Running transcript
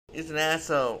He's an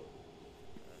asshole.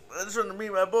 I just want to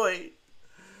meet my boy.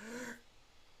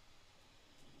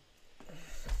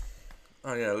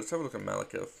 Oh yeah, let's have a look at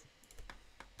Malekith.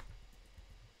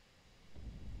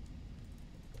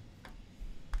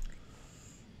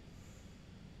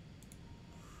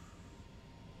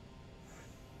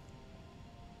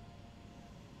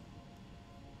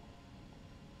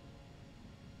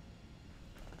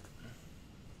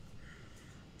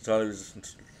 Entirely resistant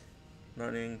to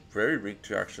lightning. Very weak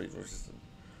to actually resistant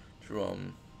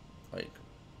to like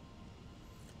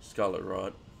Scarlet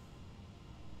Rot.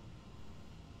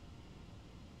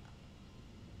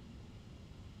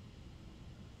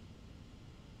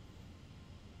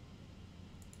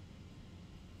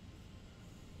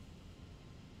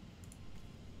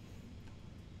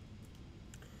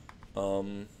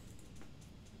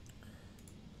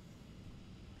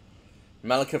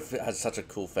 Malekith has such a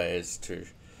cool phase too.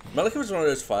 Malekith is one of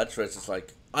those fights where it's just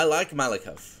like, I like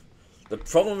Malekith. The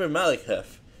problem with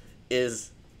Malekith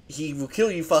is he will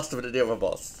kill you faster than the other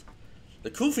boss.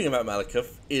 The cool thing about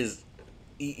Malekith is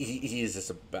he is just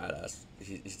a badass.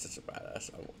 He's just a badass.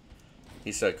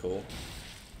 He's so cool.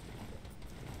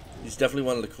 He's definitely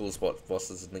one of the coolest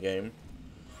bosses in the game.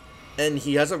 And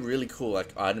he has a really cool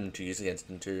like item to use against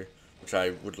him too, which I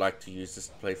would like to use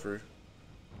this playthrough.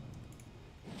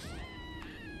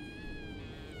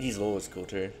 His lore is cool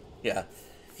too. Yeah,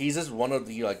 he's just one of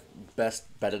the like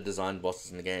better designed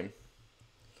bosses in the game.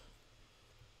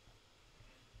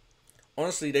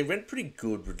 Honestly, they went pretty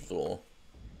good with lore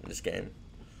in this game.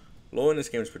 Lore in this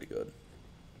game is pretty good.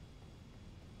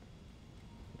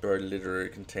 Bro literally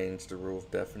contains the rule of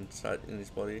death inside in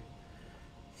his body.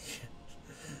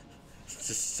 It's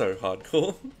just so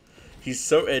hardcore. He's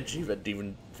so edgy that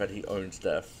he owns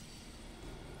death.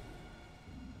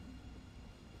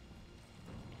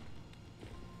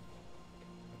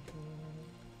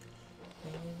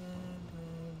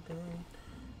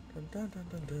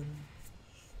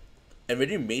 And when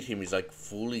you meet him, he's like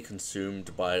fully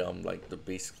consumed by like the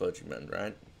beast clergyman,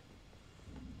 right?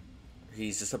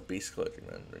 He's just a beast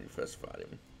clergyman when you first fight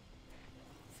him.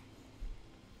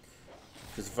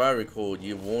 Because if I recall,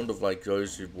 you're warned of like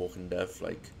those who walk in death,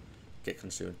 like get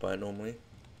consumed by it normally.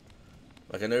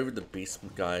 Like I know with the beast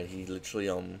guy, he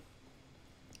literally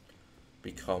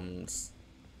becomes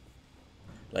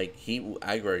like he will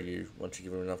aggro you once you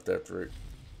give him enough death root.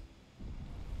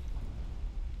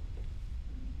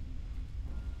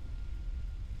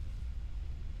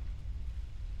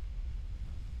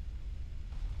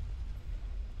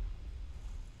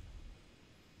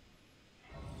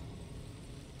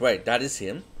 Wait, that is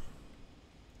him?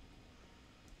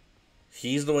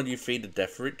 He's the one you feed the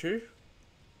death root to?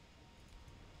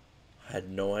 I had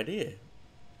no idea.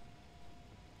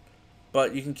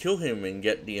 But you can kill him and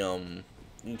get the you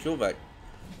can kill that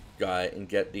guy and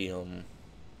get the and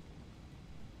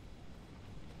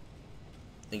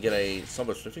get a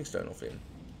Somber Smithing Stone off him.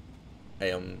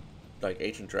 A like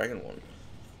Ancient Dragon one.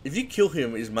 If you kill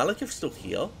him, is Malekith still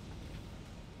here?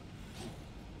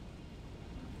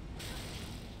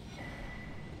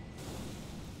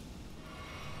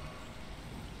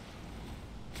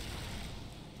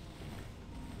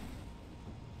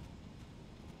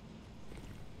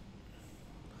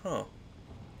 Huh.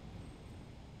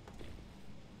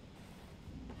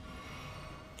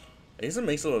 I guess it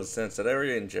makes a lot of sense. That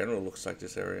area in general looks like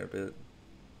this area a bit.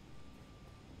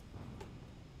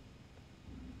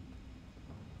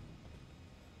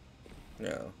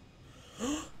 Yeah.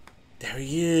 There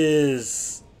he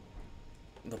is!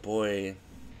 The boy.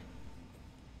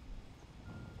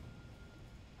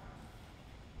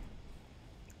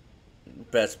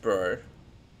 Best bro.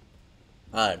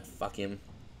 I'd fuck him.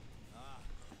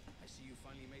 I see you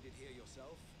finally made it here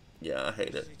yourself. Yeah, I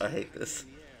hate it. I hate this.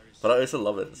 But I also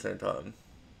love it at the same time.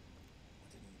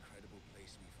 What an incredible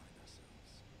place we find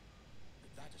ourselves.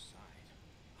 But that aside,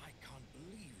 I can't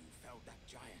believe you felled that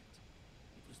giant.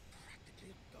 It was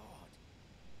practically a god.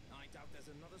 I doubt there's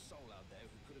another soul out there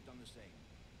who could have done the same.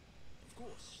 Of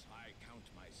course, I count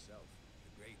myself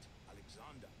the great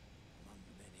Alexander among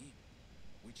the many,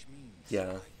 which means Yeah.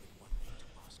 I have one thing to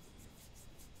ask of you.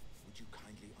 Would you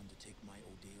kindly undertake my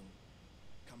ordeal?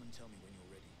 Come and tell me when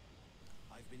you're ready.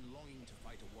 I've been longing to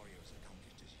fight a warrior as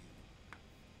accomplished as you.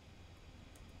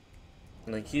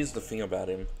 Like, here's the thing about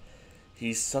him.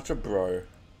 He's such a bro.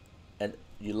 And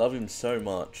you love him so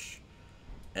much.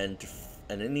 And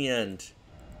in the end,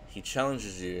 he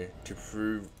challenges you to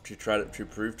prove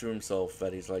to himself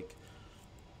that he's like...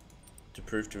 To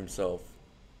prove to himself.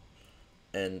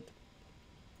 And...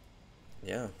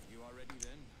 Yeah. You are ready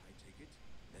then, I take it?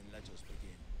 Then let us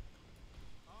begin.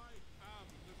 I am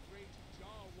the great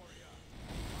Jar Warrior.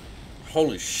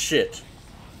 Holy shit.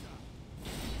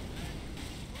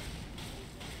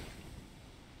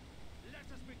 Let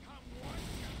us become one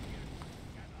champion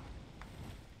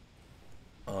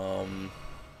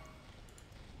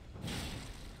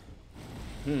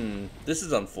together. This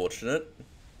is unfortunate.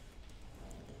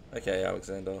 Okay,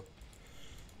 Alexander.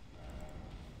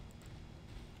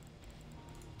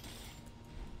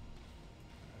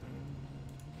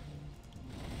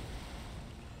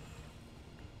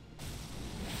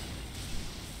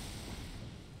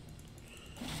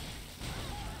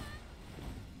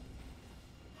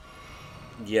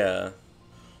 Yeah.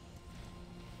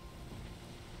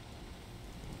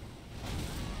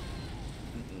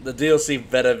 The DLC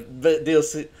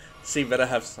better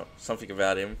have something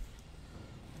about him.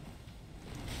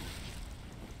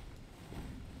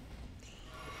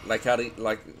 Like how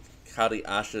the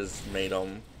Ashes made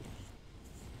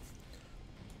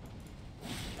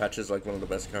Patches like one of the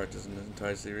best characters in the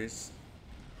entire series.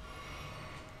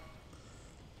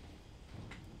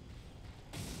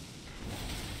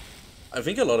 I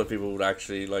think a lot of people would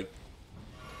actually like.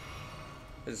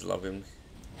 I just love him.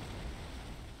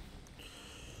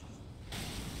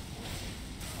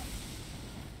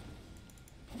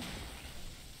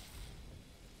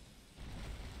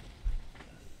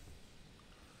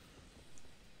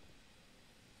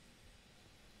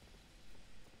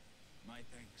 My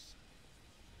thanks.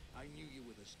 I knew you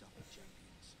were the stuff of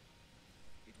champions.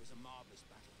 It was a marvelous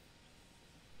battle.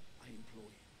 I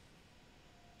implore you,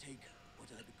 take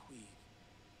what I bequeath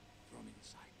from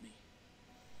inside me.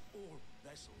 All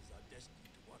vessels are destined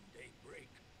to one day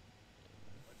break.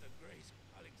 But the great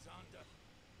Alexander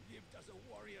lived as a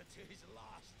warrior to his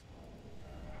last.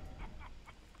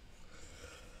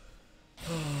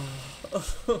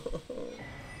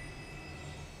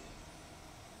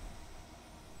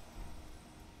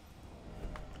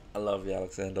 I love you,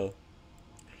 Alexander.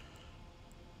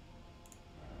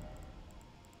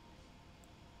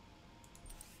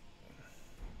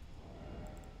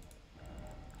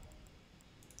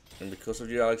 And because of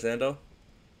you, Alexander,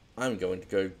 I'm going to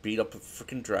go beat up a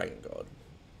freaking dragon god.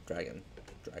 Dragon?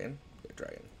 Yeah,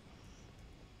 dragon.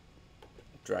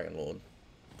 Dragon Lord.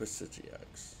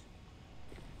 Prestigiax.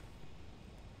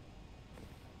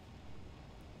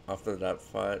 After that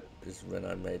fight is when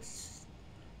I made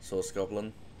Source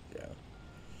Goblin. Yeah.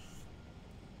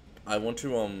 I want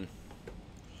to,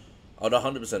 I'd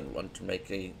 100% want to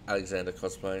make a Alexander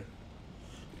cosplay.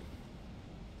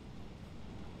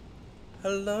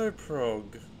 Hello,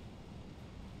 Prog.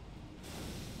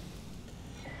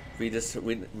 We just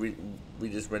went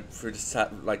through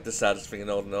the saddest thing in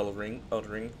Elden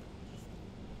Ring.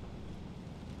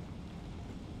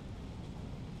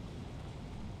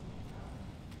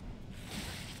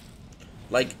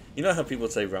 Like, you know how people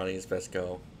say Rani is best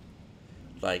girl?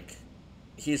 Like,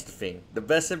 here's the thing. The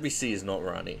best NPC is not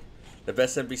Rani. The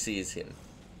best NPC is him.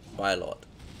 By a lot.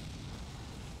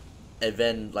 And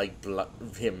then, like,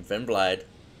 then Blyde.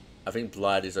 I think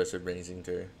Blyde is also amazing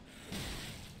too.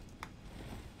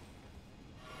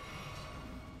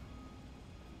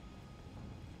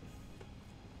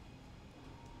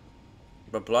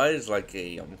 But Blyde is like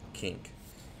a, kink.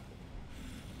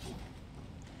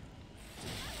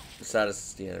 The saddest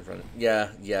is the end of run.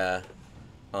 Yeah.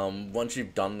 Once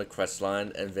you've done the quest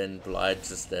line and then Blyde's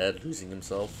just there losing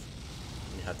himself,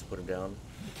 you have to put him down.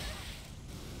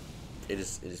 It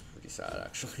is pretty sad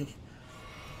actually.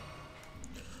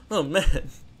 Oh man,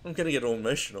 I'm gonna get all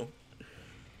emotional.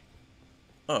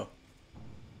 Oh.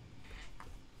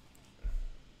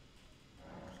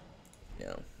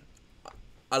 Yeah.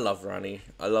 I love Rani.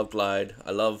 I love Blyde.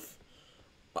 I love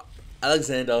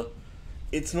Alexander.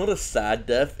 It's not a sad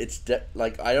death. It's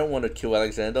like, I don't want to kill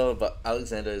Alexander, but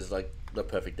Alexander is like the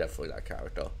perfect death for that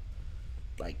character.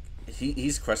 Like,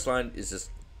 his questline is just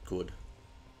good.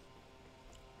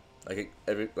 Like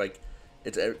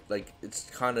it's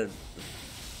kind of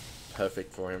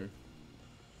perfect for him.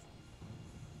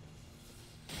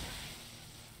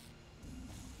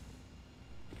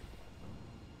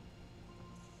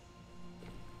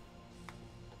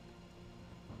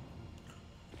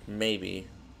 Maybe.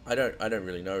 I don't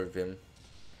really know of him.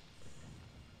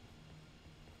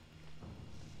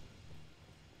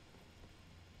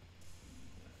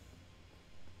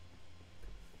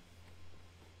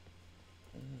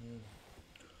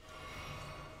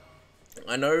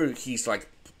 I know he's like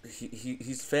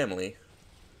he's family.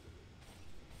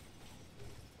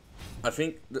 I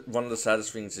think that one of the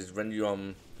saddest things is when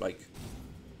you like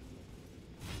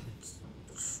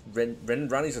when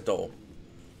Rani's a doll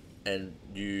and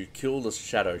you kill the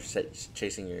shadow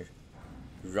chasing you.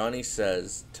 Rani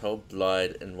says, "Tell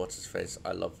Blyde and what's his face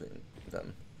I love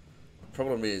them."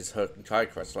 problem is her entire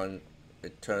questline,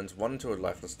 it turns one into a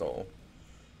lifeless doll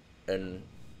and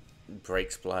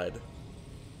breaks Blade.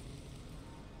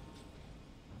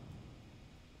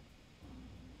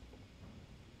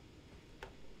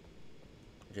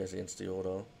 Goes against the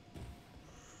order.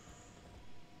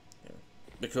 Yeah.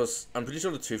 Because I'm pretty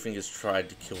sure the Two Fingers tried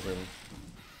to kill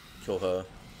her,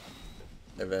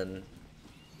 and then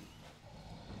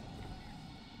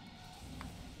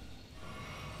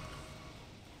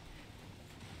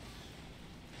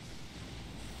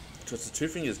because the Two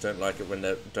Fingers don't like it when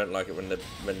they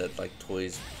like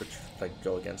toys like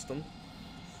go against them.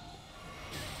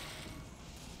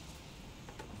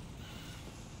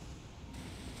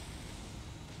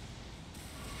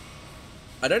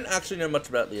 I don't actually know much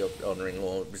about the Elden Ring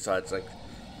lore besides like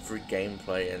through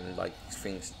gameplay and like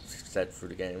things said through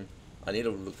the game. I need to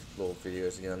look at lore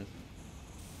videos again.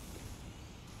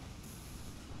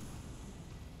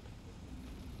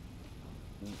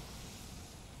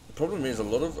 The problem is a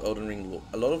lot of Elden Ring lore,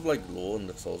 a lot of like lore in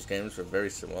the Souls games are very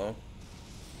similar.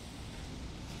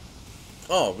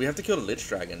 Oh, we have to kill the Lich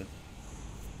Dragon.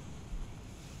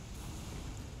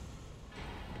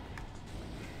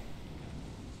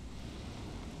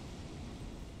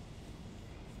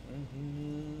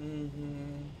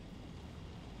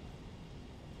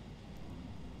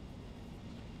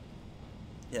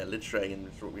 Yeah, Lich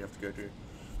Dragon is what we have to go to.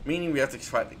 Meaning we have to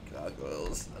fight the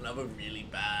gargoyles. Another really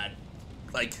bad.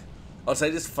 Like, I'll say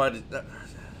this fight is.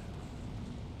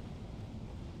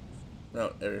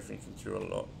 No, everything can cure a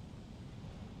lot.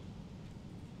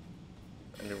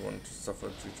 And everyone to suffer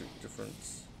due to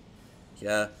difference.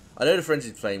 Yeah, I know the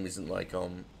Frenzied Flame isn't like,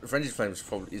 the Frenzied Flame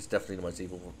is definitely the most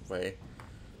evil way.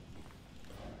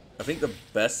 I think the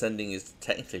best ending is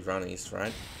technically Rani's,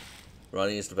 right?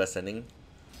 Rani is the best ending.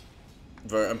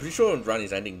 But I'm pretty sure in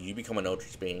Rani's ending, you become an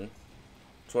Eldritch being.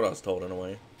 That's what I was told in a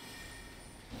way.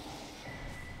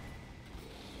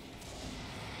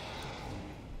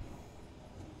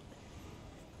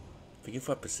 We can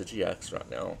fight Pisidiax right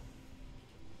now.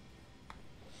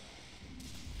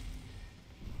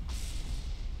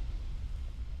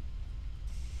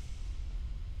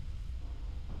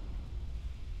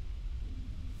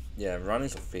 Yeah,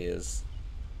 Rani's of Fears.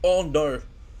 Oh no!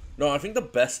 No, I think the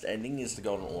best ending is the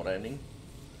Golden Order ending.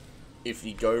 If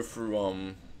you go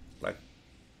through, like,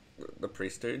 the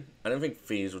Priesthood. I don't think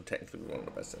Fears would technically be one of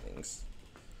the best endings.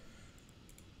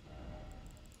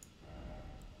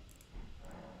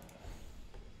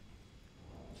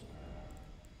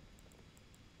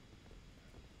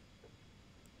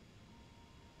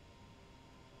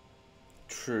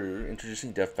 True,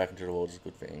 introducing death back into the world is a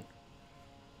good thing.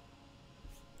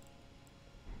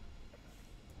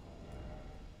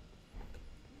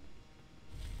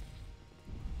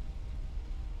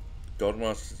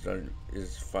 Goldmaster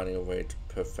is finding a way to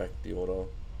perfect the order.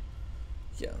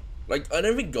 Yeah. Like, I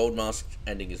don't think Goldmask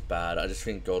ending is bad. I just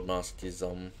think Goldmask is,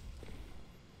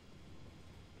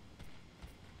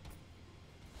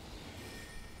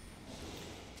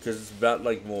 because it's about,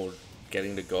 like, more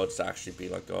getting the gods to actually be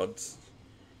like gods.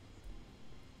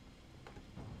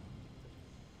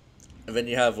 And then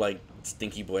you have, like,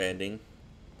 Stinky Boy ending.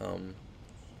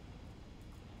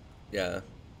 Yeah.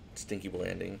 Stinky Boy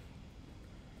ending.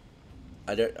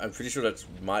 I'm pretty sure that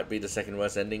might be the second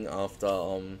worst ending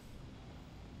after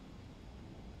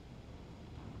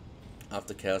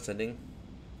Chaos ending.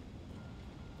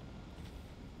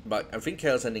 But I think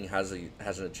Chaos ending has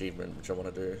an achievement which I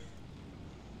want to do.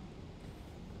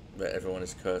 Where everyone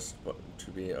is cursed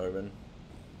to be Omen.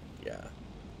 Yeah.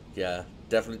 Yeah.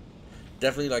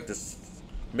 Definitely like this.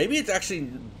 Maybe it's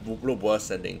actually the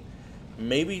worst ending.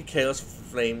 Maybe Chaos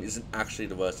Flame isn't actually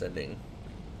the worst ending.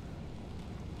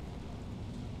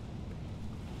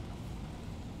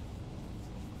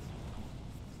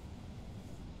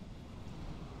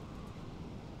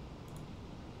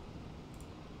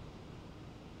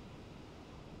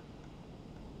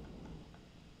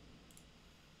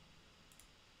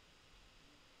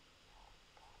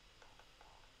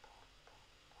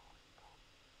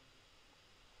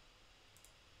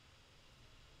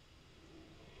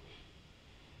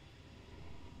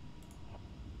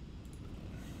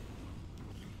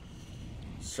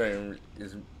 Same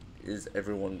is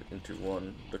everyone into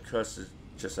one. The curse is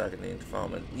just agony and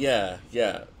defilement. Yeah,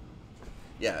 yeah,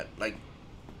 yeah. Like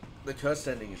the curse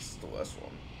ending is the worst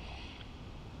one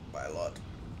by a lot.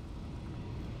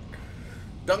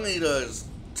 Dung Eater is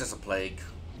just a plague.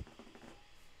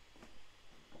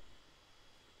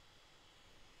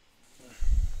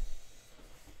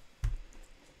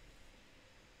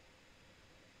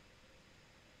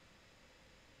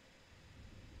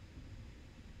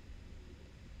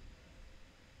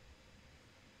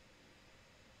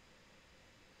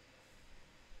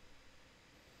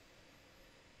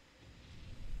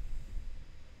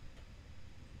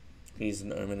 He's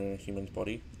an omen in a human's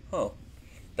body. Huh.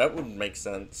 That would make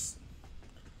sense.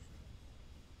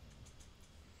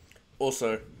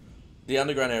 Also, the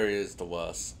underground area is the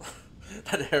worst.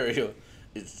 That area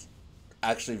is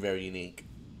actually very unique.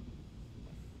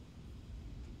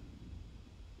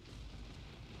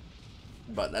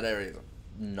 But that area is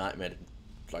a nightmare to,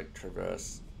 like,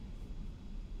 traverse.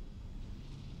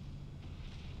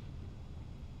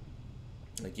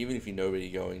 Like, even if you know where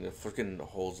you're going, the freaking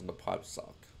holes in the pipe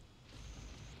suck.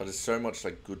 But there's so much,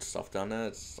 like, good stuff down there,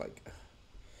 it's like...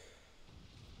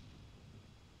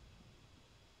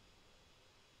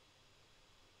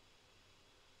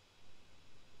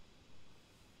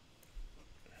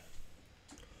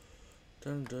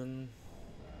 Dun dun.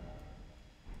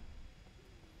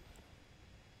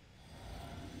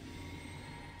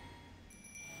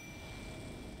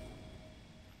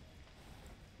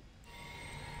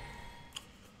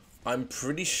 I'm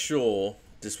pretty sure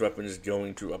this weapon is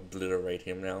going to obliterate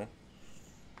him now.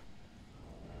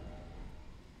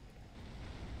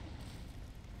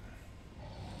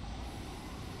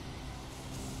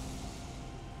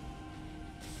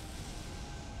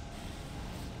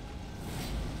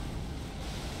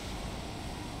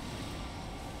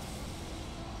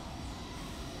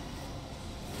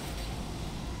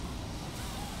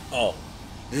 Oh,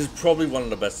 this is probably one of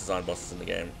the best design bosses in the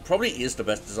game. Probably is the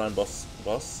best design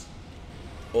boss.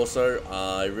 Also,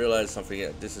 I realized something.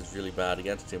 This is really bad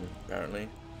against him, apparently.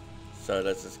 So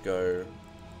let's just go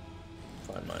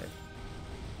find my...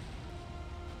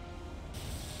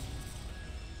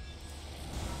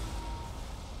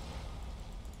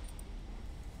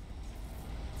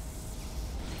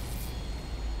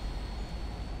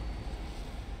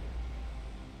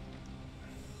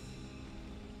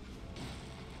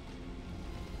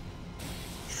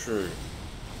 True.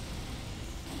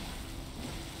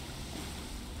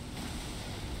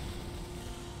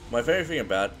 My favorite thing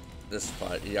about this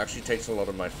fight, it actually takes a lot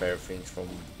of my favorite things from,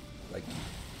 like,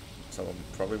 some of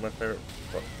probably my favorite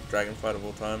dragon fight of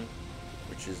all time,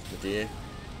 which is Medea.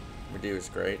 Medea is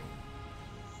great.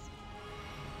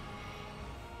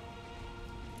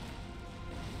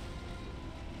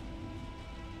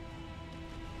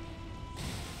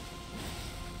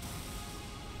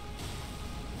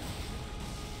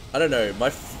 I don't know,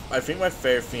 I think my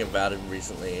favorite thing about him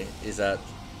recently is that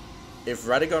if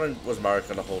Radagon was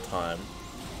Marika the whole time,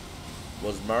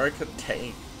 was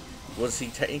he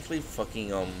technically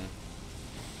fucking,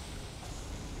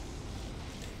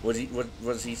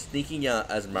 was he sneaking out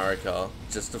as Marika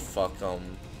just to fuck,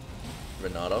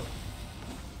 Renata?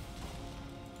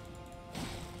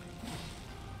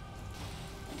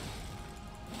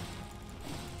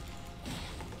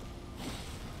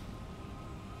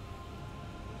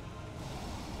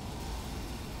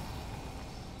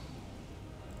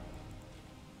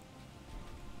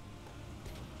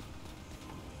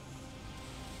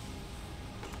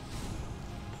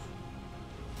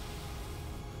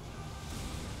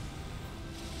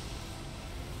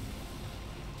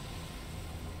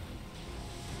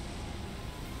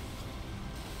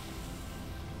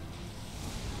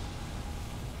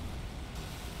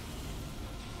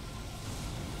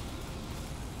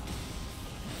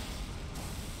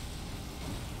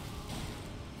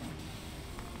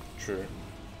 True.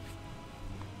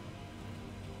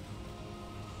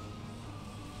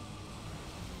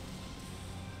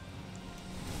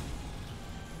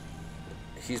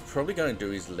 He's probably going to do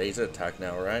his laser attack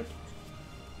now, right?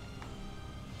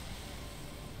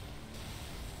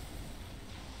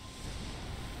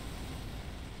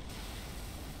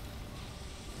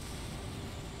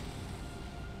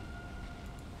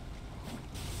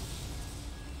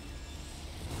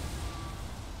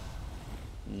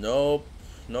 Nope.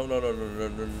 No, no, no, no, no,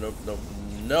 no, no, no,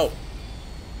 no.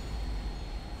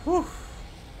 Whew.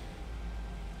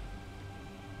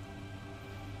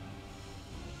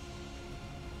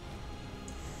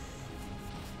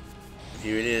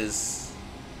 Here it is.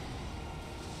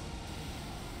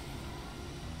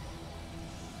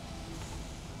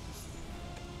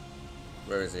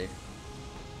 Where is he?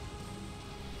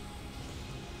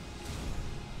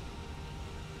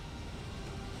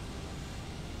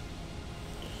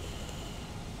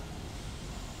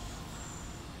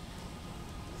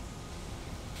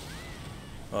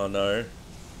 Oh no.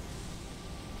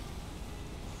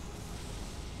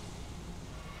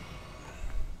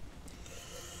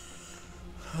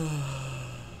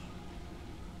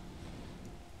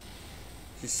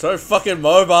 He's so fucking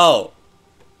mobile.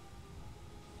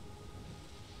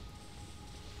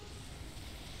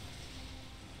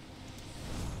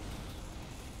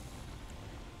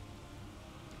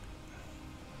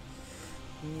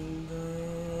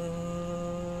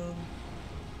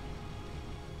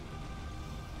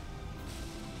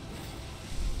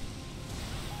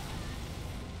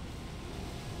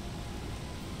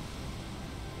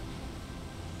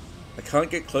 I can't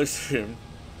get close to him.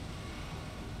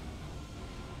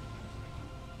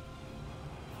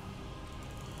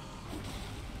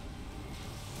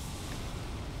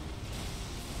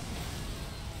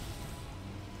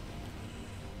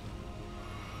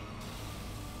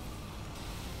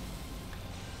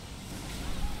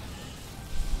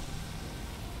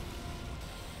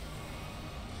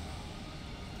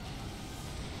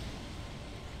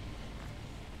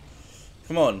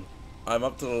 Come on. I'm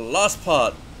up to the last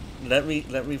part. Let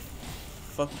me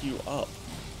fuck you up.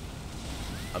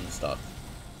 I'm stuck.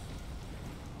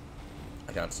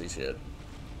 I can't see shit.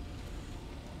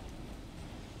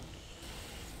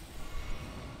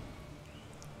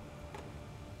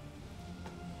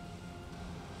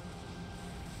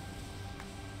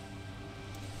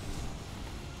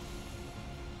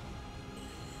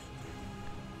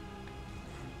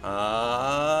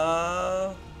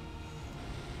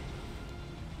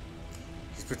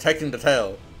 He's protecting the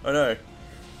tail. Oh no.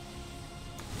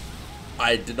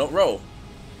 I did not roll.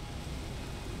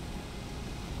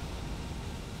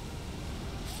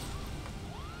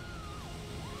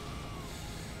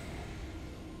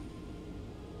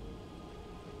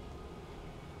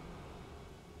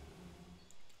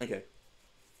 Okay.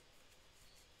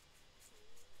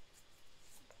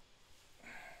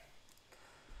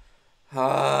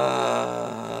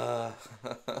 Ah.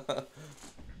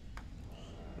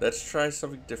 Let's try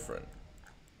something different.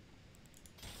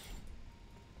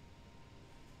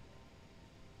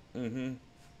 Mm-hmm.